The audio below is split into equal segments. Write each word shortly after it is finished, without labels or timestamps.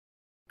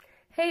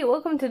Hey,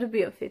 welcome to the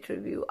Biofit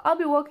review. I'll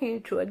be walking you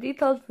through a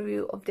detailed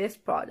review of this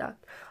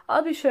product.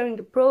 I'll be sharing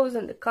the pros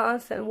and the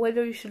cons and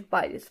whether you should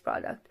buy this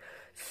product.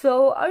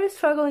 So, are you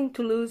struggling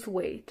to lose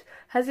weight?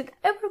 Has it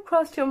ever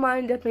crossed your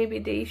mind that maybe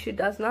the issue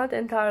does not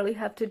entirely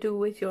have to do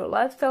with your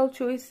lifestyle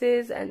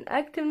choices and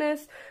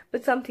activeness,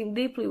 but something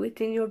deeply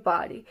within your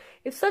body?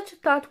 If such a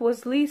thought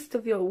was least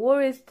of your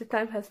worries, the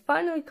time has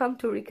finally come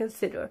to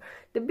reconsider.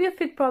 The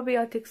Biofit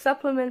Probiotic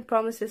supplement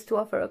promises to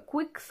offer a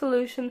quick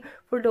solution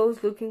for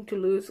those looking to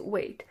lose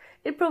weight.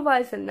 It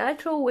provides a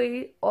natural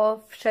way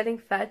of shedding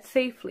fat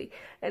safely,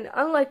 and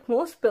unlike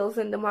most pills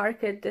in the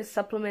market, this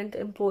supplement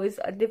employs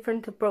a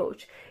different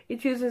approach.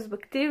 It uses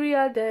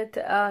bacteria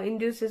that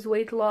induces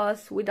weight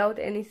loss without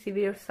any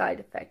severe side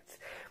effects.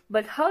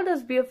 But how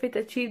does Biofit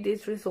achieve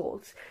these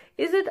results?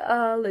 Is it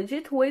a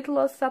legit weight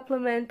loss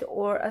supplement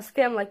or a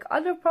scam like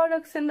other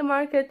products in the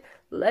market?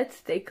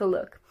 Let's take a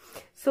look.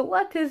 So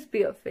what is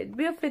Biofit?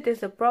 Biofit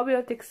is a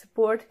probiotic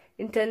support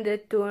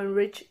intended to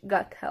enrich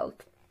gut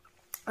health.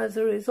 As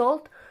a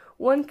result,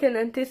 one can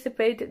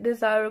anticipate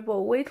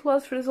desirable weight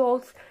loss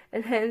results,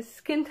 enhance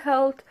skin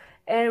health,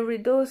 and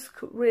reduce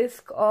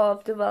risk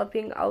of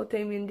developing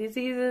autoimmune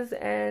diseases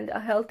and a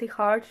healthy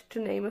heart, to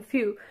name a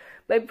few.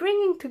 By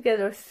bringing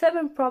together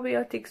 7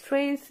 probiotic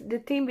strains, the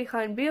team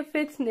behind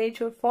Biofit's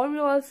nature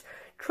formulas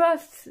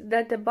trusts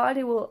that the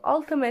body will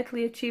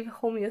ultimately achieve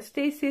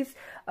homeostasis,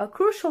 a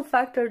crucial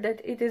factor that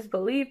it is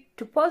believed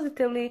to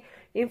positively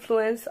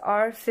influence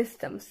our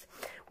systems.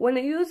 When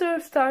a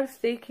user starts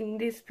taking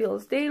these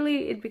pills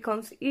daily, it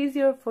becomes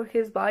easier for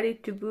his body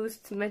to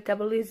boost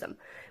metabolism.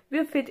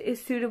 Biofit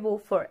is suitable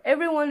for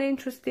everyone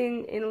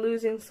interested in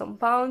losing some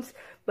pounds,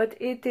 but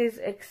it is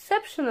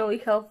exceptionally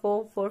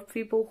helpful for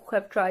people who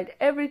have tried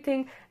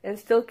everything and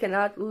still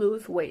cannot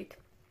lose weight.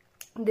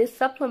 This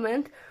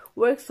supplement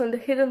works on the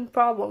hidden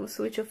problems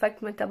which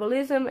affect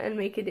metabolism and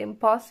make it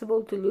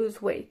impossible to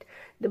lose weight.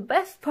 The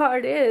best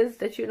part is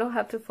that you don't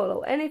have to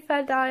follow any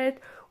fat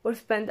diet or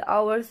spend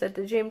hours at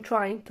the gym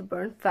trying to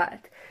burn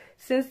fat.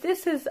 Since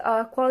this is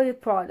a quality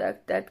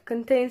product that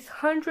contains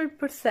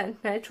 100%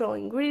 natural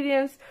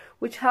ingredients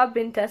which have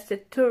been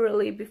tested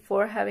thoroughly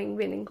before having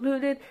been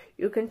included,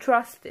 you can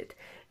trust it.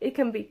 It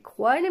can be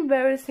quite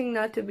embarrassing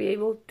not to be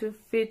able to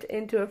fit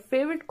into your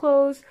favorite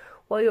clothes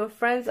while your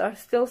friends are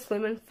still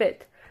slim and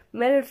fit.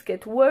 Matters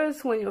get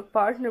worse when your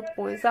partner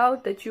points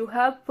out that you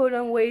have put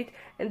on weight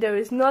and there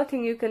is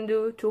nothing you can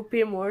do to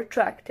appear more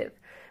attractive.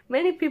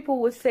 Many people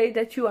would say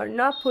that you are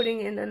not putting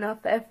in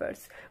enough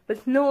efforts,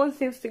 but no one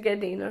seems to get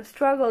the inner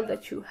struggle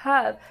that you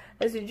have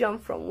as you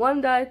jump from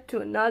one diet to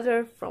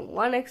another, from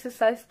one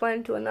exercise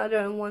plan to another,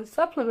 and one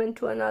supplement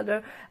to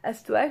another,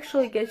 as to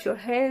actually get your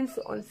hands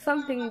on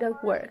something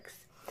that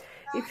works.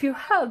 If you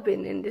have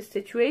been in this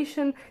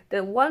situation,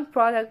 then one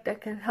product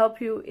that can help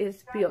you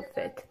is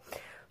Biofit.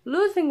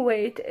 Losing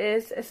weight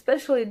is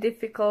especially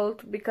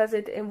difficult because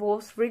it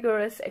involves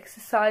rigorous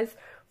exercise,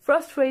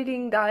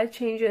 frustrating diet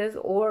changes,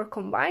 or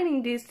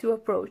combining these two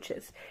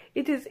approaches.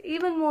 It is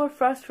even more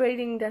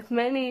frustrating that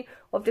many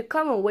of the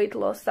common weight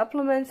loss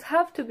supplements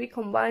have to be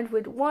combined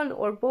with one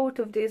or both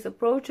of these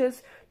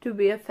approaches to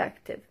be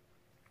effective.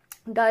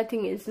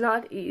 Dieting is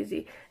not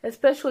easy,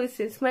 especially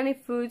since many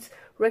foods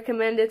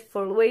recommended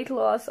for weight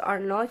loss are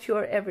not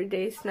your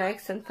everyday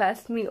snacks and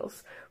fast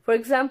meals. For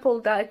example,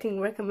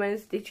 dieting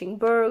recommends ditching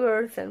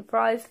burgers and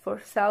fries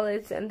for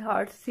salads and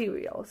hard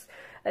cereals.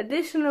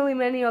 Additionally,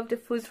 many of the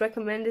foods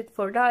recommended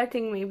for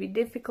dieting may be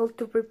difficult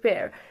to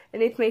prepare,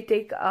 and it may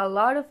take a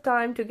lot of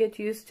time to get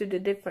used to the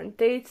different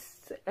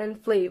tastes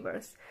and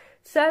flavors.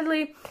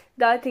 Sadly,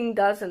 dieting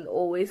doesn't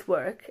always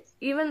work,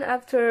 even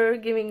after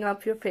giving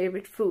up your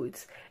favorite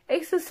foods.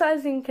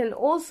 Exercising can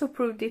also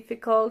prove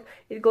difficult.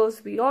 It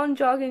goes beyond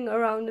jogging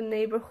around the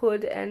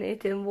neighborhood, and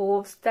it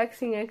involves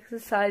taxing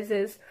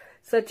exercises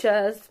such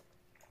as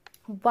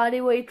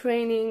bodyweight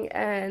training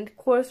and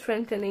core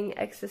strengthening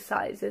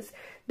exercises.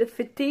 The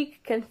fatigue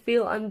can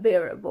feel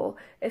unbearable,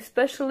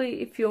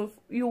 especially if you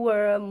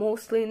were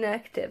mostly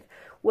inactive.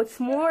 What's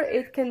more,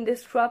 it can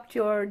disrupt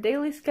your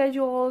daily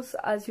schedules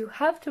as you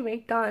have to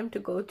make time to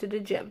go to the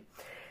gym.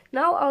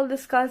 Now I'll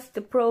discuss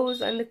the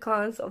pros and the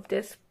cons of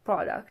this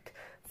product.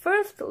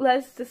 First,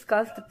 let's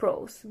discuss the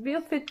pros.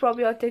 Biofit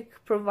Probiotic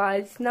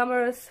provides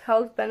numerous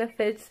health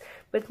benefits,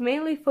 but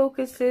mainly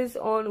focuses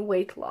on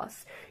weight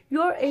loss.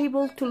 You're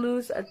able to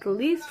lose at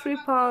least 3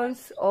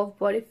 pounds of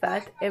body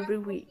fat every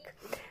week.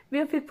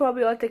 Biofit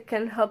Probiotic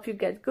can help you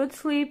get good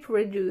sleep,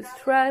 reduce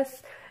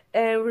stress,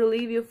 and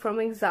relieve you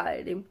from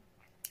anxiety.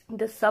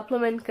 The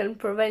supplement can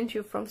prevent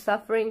you from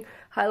suffering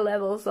high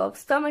levels of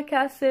stomach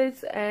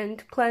acids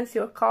and cleanse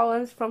your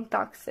colons from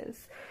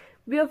toxins.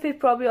 Biofit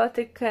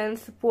Probiotic can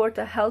support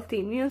a healthy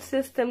immune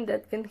system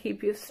that can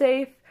keep you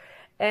safe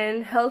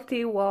and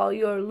healthy while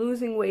you're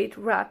losing weight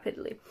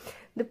rapidly.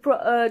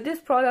 This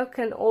product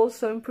can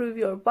also improve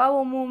your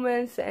bowel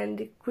movements and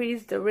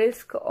decrease the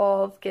risk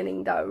of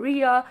getting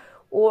diarrhea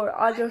or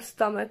other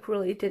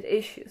stomach-related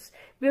issues.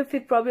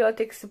 Biofit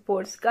Probiotic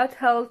supports gut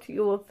health.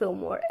 You will feel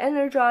more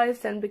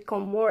energized and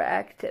become more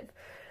active.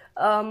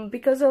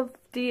 Because of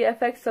the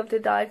effects of the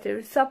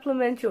dietary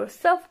supplement, your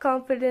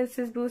self-confidence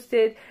is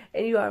boosted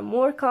and you are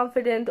more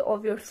confident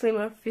of your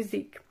slimmer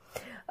physique.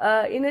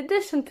 In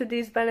addition to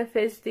these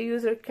benefits the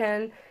user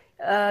can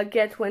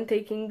get when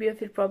taking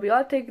Biofit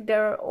Probiotic,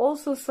 there are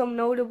also some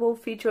notable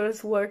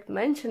features worth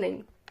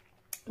mentioning.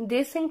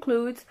 This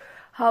includes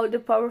how the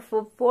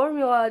powerful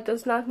formula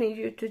does not need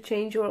you to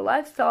change your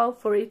lifestyle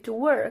for it to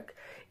work.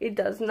 It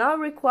does not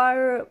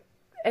require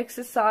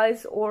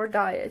exercise or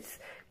diets.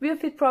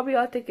 Biofit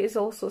Probiotic is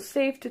also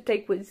safe to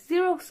take with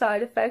zero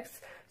side effects,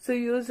 so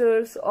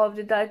users of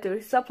the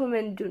dietary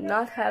supplement do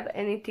not have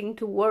anything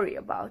to worry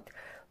about.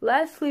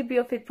 Lastly,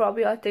 Biofit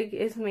Probiotic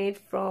is made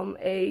from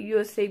a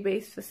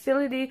USA-based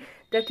facility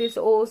that is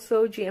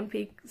also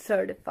GMP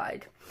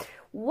certified.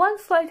 One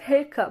slight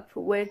hiccup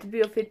with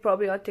Biofit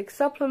Probiotic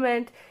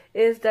supplement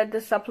is that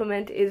the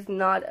supplement is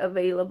not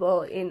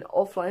available in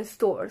offline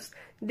stores.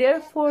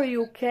 Therefore,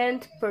 you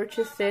can't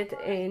purchase it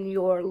in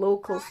your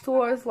local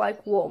stores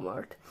like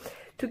Walmart.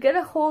 To get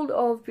a hold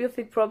of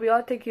Biofit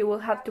Probiotic, you will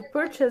have to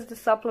purchase the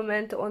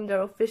supplement on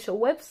their official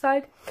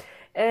website,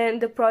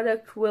 and the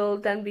product will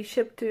then be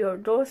shipped to your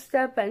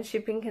doorstep, and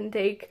shipping can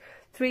take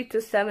 3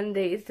 to 7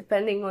 days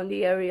depending on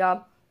the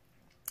area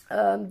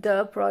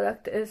the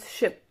product is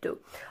shipped to.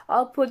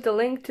 I'll put the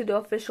link to the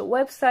official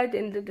website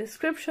in the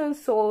description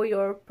so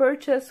your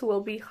purchase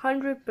will be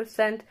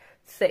 100%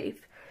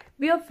 safe.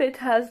 Biofit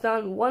has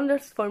done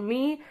wonders for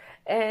me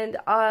and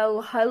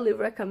I'll highly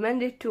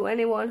recommend it to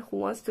anyone who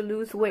wants to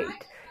lose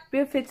weight.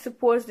 Biofit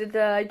supports the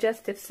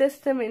digestive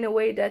system in a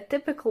way that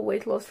typical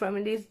weight loss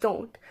remedies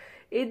don't.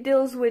 It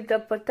deals with the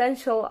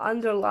potential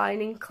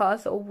underlying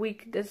cause of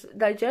weak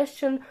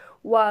digestion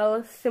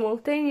while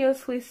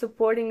simultaneously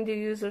supporting the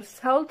user's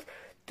health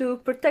to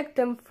protect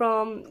them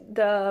from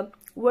the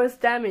worse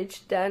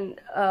damage than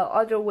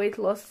other weight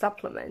loss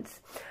supplements.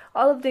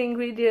 All of the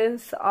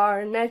ingredients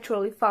are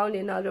naturally found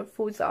in other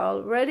foods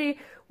already,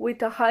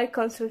 with a high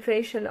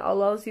concentration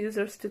allows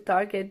users to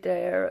target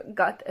their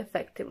gut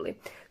effectively.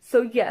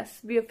 So yes,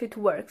 Biofit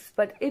works,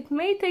 but it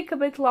may take a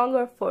bit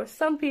longer for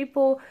some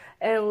people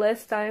and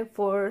less time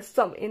for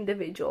some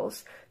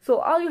individuals. So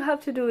all you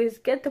have to do is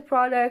get the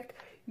product,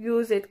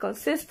 use it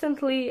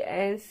consistently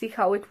and see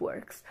how it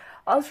works.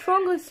 I'll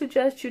strongly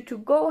suggest you to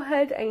go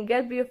ahead and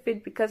get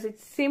Biofit because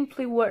it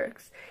simply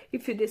works.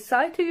 If you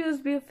decide to use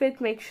Biofit,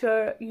 make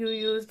sure you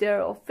use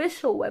their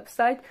official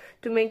website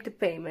to make the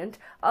payment.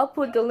 I'll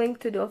put the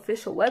link to the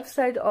official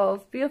website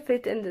of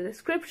Biofit in the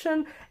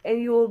description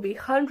and you will be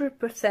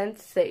 100%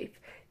 safe.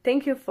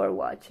 Thank you for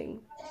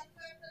watching.